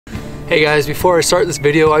Hey guys, before I start this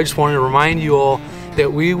video, I just wanted to remind you all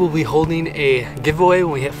that we will be holding a giveaway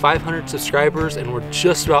when we hit 500 subscribers, and we're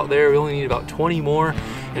just about there. We only need about 20 more,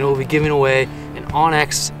 and we'll be giving away an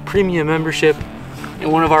onX premium membership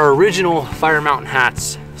and one of our original Fire Mountain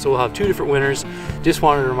hats. So we'll have two different winners. Just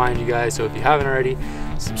wanted to remind you guys, so if you haven't already,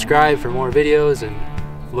 subscribe for more videos and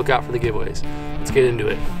look out for the giveaways. Let's get into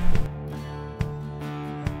it.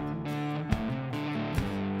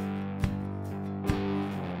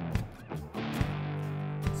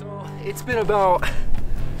 It's been about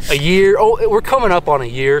a year. Oh, we're coming up on a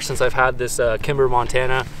year since I've had this Kimber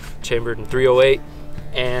Montana chambered in 308,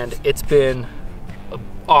 and it's been an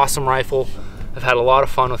awesome rifle. I've had a lot of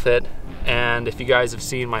fun with it, and if you guys have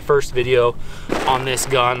seen my first video on this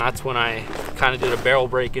gun, that's when I kind of did a barrel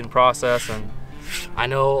break-in process. And I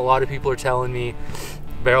know a lot of people are telling me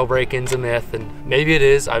barrel break-in's a myth, and maybe it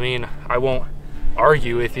is. I mean, I won't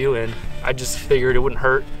argue with you, and I just figured it wouldn't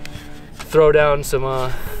hurt to throw down some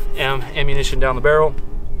ammunition down the barrel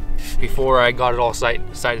before I got it all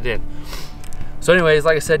sighted in. So anyways,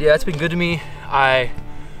 like I said, yeah, it's been good to me. I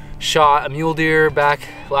shot a mule deer back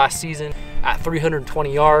last season at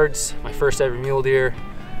 320 yards, my first ever mule deer.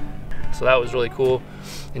 So that was really cool.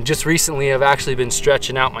 And just recently, I've actually been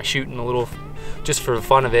stretching out my shooting a little just for the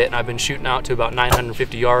fun of it, and I've been shooting out to about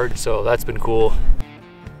 950 yards, so that's been cool.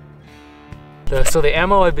 So the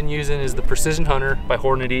ammo I've been using is the Precision Hunter by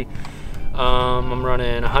Hornady. I'm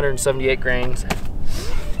running 178 grains,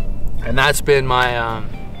 and that's been my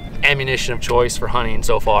ammunition of choice for hunting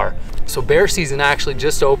so far. So bear season actually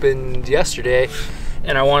just opened yesterday,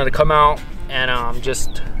 and I wanted to come out and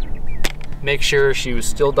just make sure she was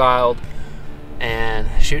still dialed and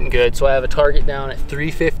shooting good. So I have a target down at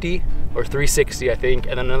 350 or 360, I think,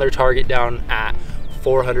 and another target down at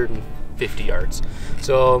 450 yards.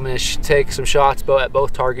 So I'm gonna take some shots at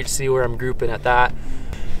both targets, see where I'm grouping at that.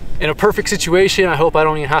 In a perfect situation, I hope I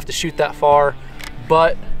don't even have to shoot that far,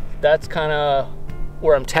 but that's kind of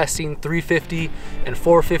where I'm testing 350 and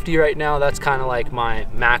 450 right now. That's kind of like my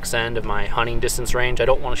max end of my hunting distance range. I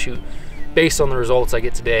don't want to shoot, based on the results I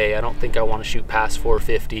get today, I don't think I want to shoot past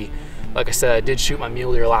 450. Like I said, I did shoot my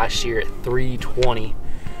mule deer last year at 320,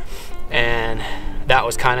 and that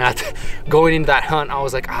was kind of going into that hunt, I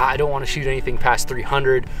was like, I don't want to shoot anything past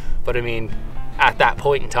 300, but I mean, at that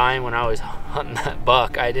point in time when I was hunting that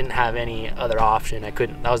buck, I didn't have any other option. I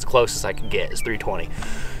couldn't, that was the closest I could get, is 320.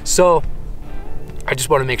 So I just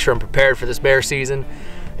want to make sure I'm prepared for this bear season,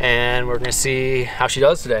 and we're gonna see how she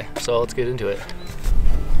does today. So let's get into it.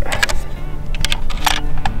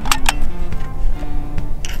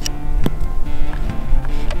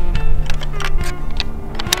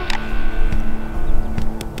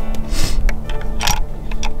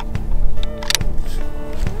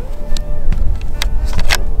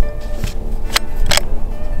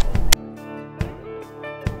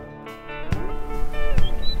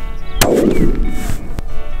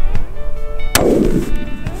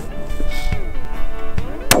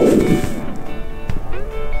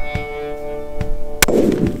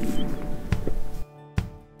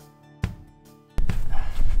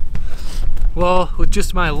 Well, with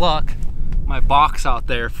just my luck, my box out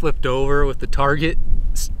there flipped over with the target,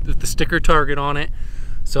 with the sticker target on it.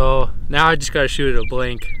 So now I just gotta shoot at a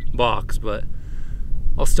blank box, but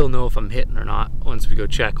I'll still know if I'm hitting or not once we go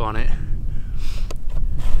check on it.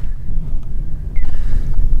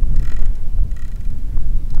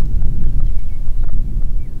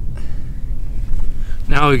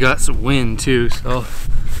 Now we got some wind too, so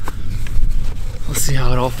let's see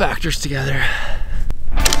how it all factors together.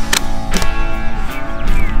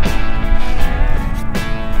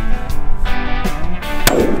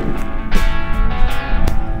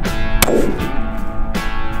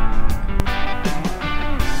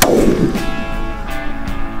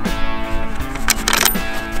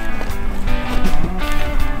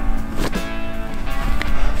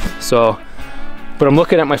 So, but I'm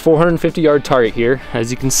looking at my 450 yard target here. As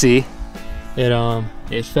you can see,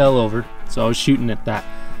 it fell over. So I was shooting at that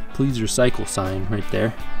please recycle sign right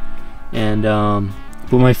there. And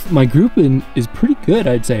but my grouping is pretty good,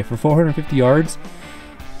 I'd say, for 450 yards.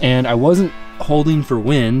 And I wasn't holding for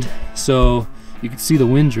wind, so you can see the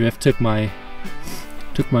wind drift took my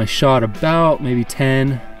shot about maybe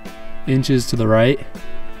 10 inches to the right.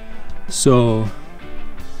 So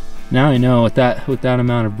now I know with that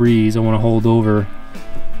amount of breeze, I want to hold over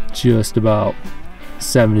just about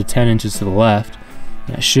 7 to 10 inches to the left,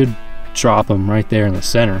 and I should drop them right there in the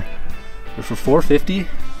center. But for 450,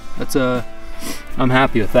 I'm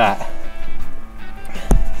happy with that.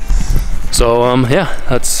 So yeah,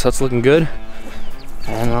 that's looking good.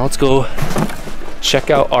 And now let's go check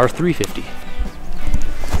out our 350.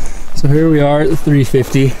 So here we are at the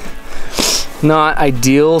 350. Not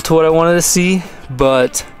ideal to what I wanted to see,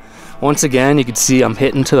 but once again, you can see I'm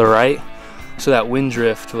hitting to the right. So that wind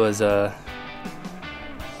drift was, that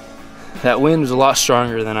wind was a lot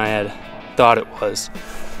stronger than I had thought it was.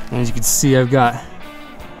 And as you can see, I've got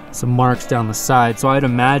some marks down the side. So I'd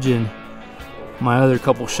imagine my other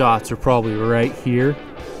couple shots are probably right here,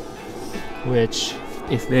 which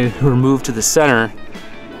if they were moved to the center,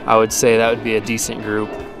 I would say that would be a decent group.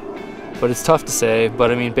 But it's tough to say.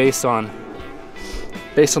 But I mean, based on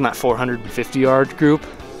that 450 yard group,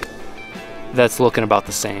 that's looking about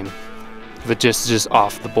the same, but just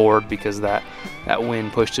off the board because that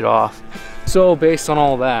wind pushed it off. So based on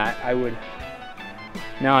all that,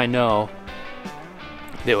 now I know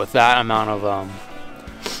that with that amount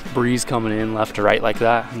of breeze coming in left to right like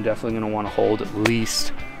that, I'm definitely going to want to hold at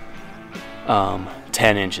least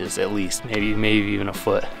 10 inches, at least, maybe even a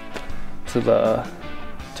foot to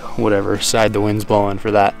whatever side the wind's blowing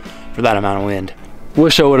for that amount of wind.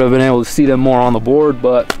 Wish I would have been able to see them more on the board,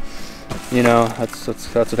 but you know, that's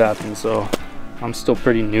what happens. So I'm still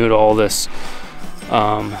pretty new to all this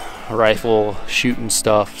rifle shooting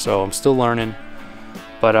stuff, so I'm still learning,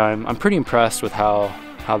 but I'm pretty impressed with how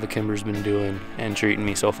the Kimber's been doing and treating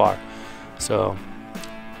me so far. So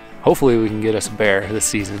hopefully we can get us a bear this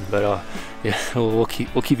season, but yeah, we'll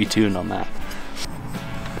keep you tuned on that.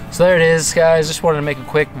 So there it is, guys. Just wanted to make a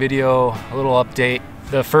quick video, a little update.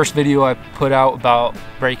 The first video I put out about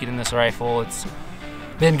breaking in this rifle, it's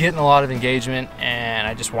been getting a lot of engagement, and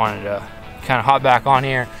I just wanted to kind of hop back on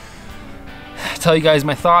here, tell you guys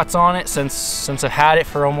my thoughts on it since I've had it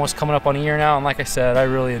for almost coming up on a year now. And like I said, I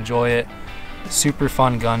really enjoy it. Super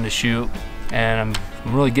fun gun to shoot, and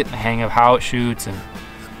I'm really getting the hang of how it shoots. And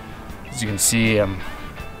as you can see, I'm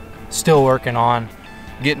still working on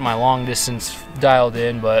getting my long distance dialed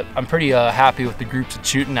in, but I'm pretty happy with the groups it's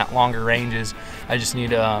shooting at longer ranges. I just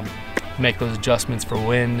need to make those adjustments for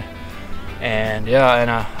wind. And yeah,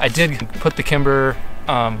 and I did put the Kimber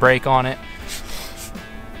brake on it.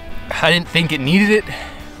 I didn't think it needed it.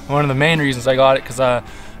 One of the main reasons I got it, because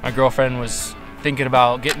my girlfriend was thinking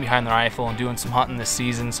about getting behind the rifle and doing some hunting this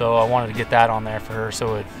season, so I wanted to get that on there for her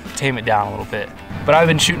so it would tame it down a little bit. But I've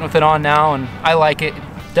been shooting with it on now, and I like it.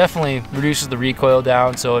 Definitely reduces the recoil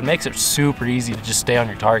down, so it makes it super easy to just stay on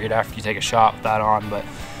your target after you take a shot with that on. But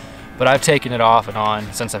I've taken it off and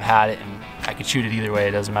on since I've had it, and I could shoot it either way.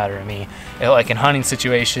 It doesn't matter to me. Like in hunting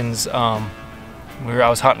situations, I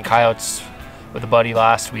was hunting coyotes with a buddy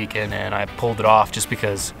last weekend, and I pulled it off just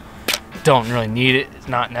because I don't really need it. It's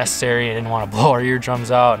not necessary. I didn't want to blow our eardrums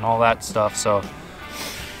out and all that stuff. So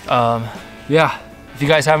yeah, if you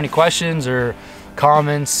guys have any questions or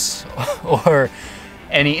comments or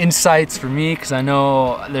any insights for me, because I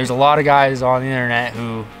know there's a lot of guys on the internet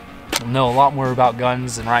who know a lot more about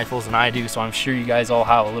guns and rifles than I do, so I'm sure you guys all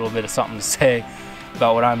have a little bit of something to say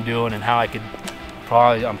about what I'm doing and how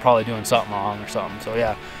I'm probably doing something wrong or something. So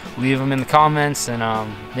yeah, leave them in the comments, and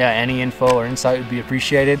yeah, any info or insight would be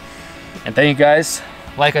appreciated. And thank you guys.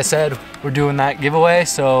 Like I said, we're doing that giveaway,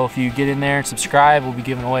 so if you get in there and subscribe, we'll be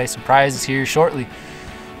giving away some prizes here shortly.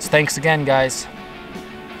 So thanks again, guys.